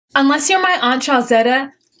Unless you're my Aunt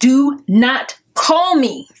Chalzetta, do not call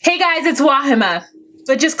me. Hey guys, it's Wahima,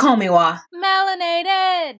 but just call me Wah.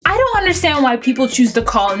 Melanated. I don't understand why people choose to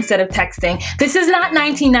call instead of texting. This is not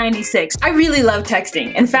 1996. I really love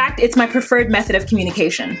texting. In fact, it's my preferred method of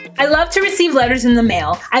communication. I love to receive letters in the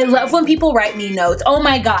mail. I love when people write me notes. Oh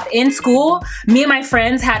my god, in school, me and my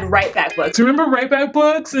friends had write-back books. Do you remember write-back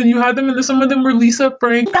books? And you had them, and some of them were Lisa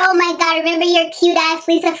Frank. Oh my god, remember your cute-ass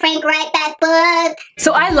Lisa Frank write-back book?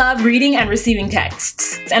 So I love reading and receiving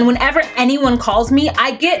texts. And whenever anyone calls me,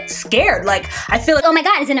 I get scared. Like, I feel like, oh my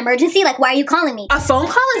god, is it an emergency? Like, why are you calling me? A phone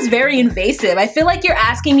call is very invasive. I feel like you're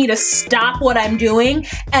asking me to stop what I'm doing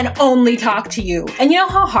and only talk to you. And you know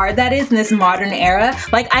how hard that is in this modern era?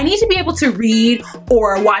 Like, I need to be able to read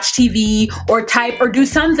or watch TV or type or do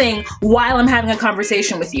something while I'm having a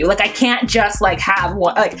conversation with you. Like, I can't just like have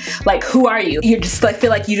one, like who are you? You just like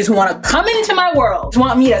feel like you just want to come into my world. You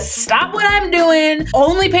want me to stop what I'm doing,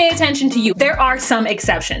 only pay attention to you. There are some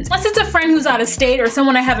exceptions. Unless it's a friend who's out of state or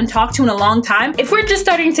someone I haven't talked to in a long time. If we're just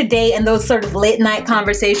starting to date and those sort of late night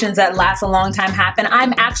conversations that last a long time happen,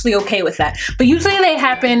 I'm actually okay with that. But usually they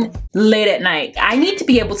happen late at night. I need to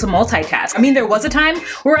be able to multitask. I mean, there was a time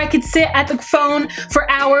where I could sit at the phone for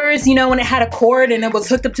hours, you know, when it had a cord and it was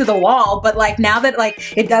hooked up to the wall. But like now that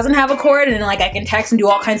like it doesn't have a cord and like I can text and do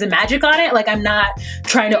all kinds of magic on it, like I'm not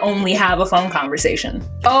trying to only have a phone conversation.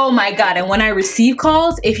 Oh my god, and when I receive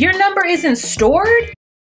calls, if your number isn't stored,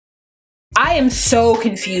 I am so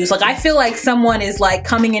confused. Like, I feel like someone is like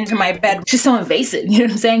coming into my bed. It's just so invasive, you know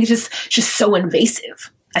what I'm saying? It's just so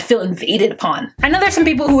invasive. I feel invaded upon. I know there's some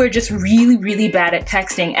people who are just really, really bad at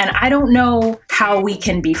texting, and I don't know how we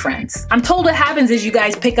can be friends. I'm told what happens is you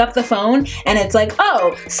guys pick up the phone and it's like,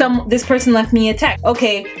 oh, this person left me a text.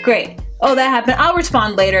 Okay, great. Oh, that happened. I'll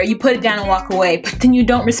respond later. You put it down and walk away, but then you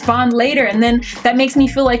don't respond later, and then that makes me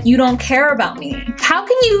feel like you don't care about me. How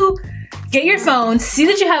can you get your phone, see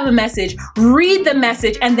that you have a message, read the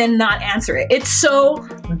message, and then not answer it? It's so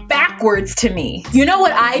backwards to me. You know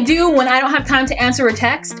what I do when I don't have time to answer a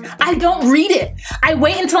text? I don't read it. I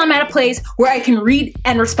wait until I'm at a place where I can read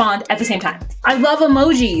and respond at the same time. I love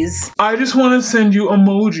emojis. I just want to send you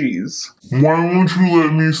emojis. Why won't you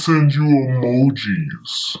let me send you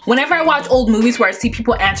emojis? Whenever I watch old movies where I see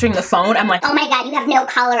people answering the phone, I'm like, oh my god, you have no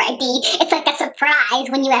caller ID. It's like a surprise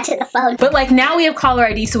when you answer the phone. But like now we have caller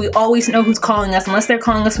ID, so we always know who's calling us unless they're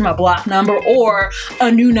calling us from a block number or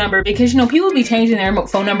a new number, because you know people be changing their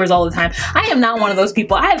phone numbers all the time. I am not one of those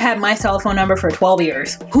people. I have had my cell phone number for 12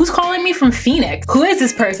 years. Who's calling me from Phoenix? Who is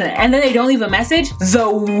this person? And then they don't leave a message? The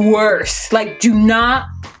worst. Like, do not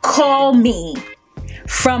call me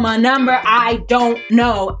from a number I don't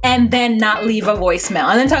know and then not leave a voicemail.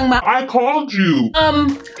 And then talking about, I called you.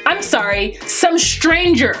 I'm sorry, some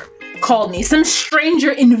stranger called me. Some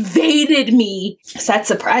stranger invaded me. So that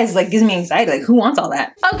surprise like gives me anxiety. Like, who wants all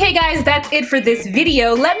that? Okay guys, that's it for this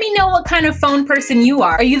video. Let me know what kind of phone person you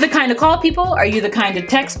are. Are you the kind to call people? Are you the kind to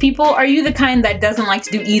text people? Are you the kind that doesn't like to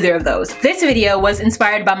do either of those? This video was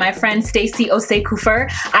inspired by my friend Stacy Osei-Kuffour.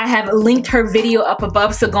 I have linked her video up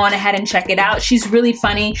above, so go on ahead and check it out. She's really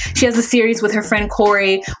funny. She has a series with her friend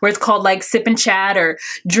Corey where it's called like Sip and Chat or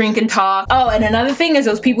Drink and Talk. Oh, and another thing is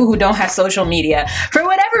those people who don't have social media. For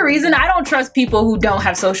whatever reason, I don't trust people who don't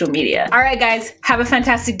have social media. All right, guys, have a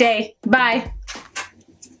fantastic day. Bye.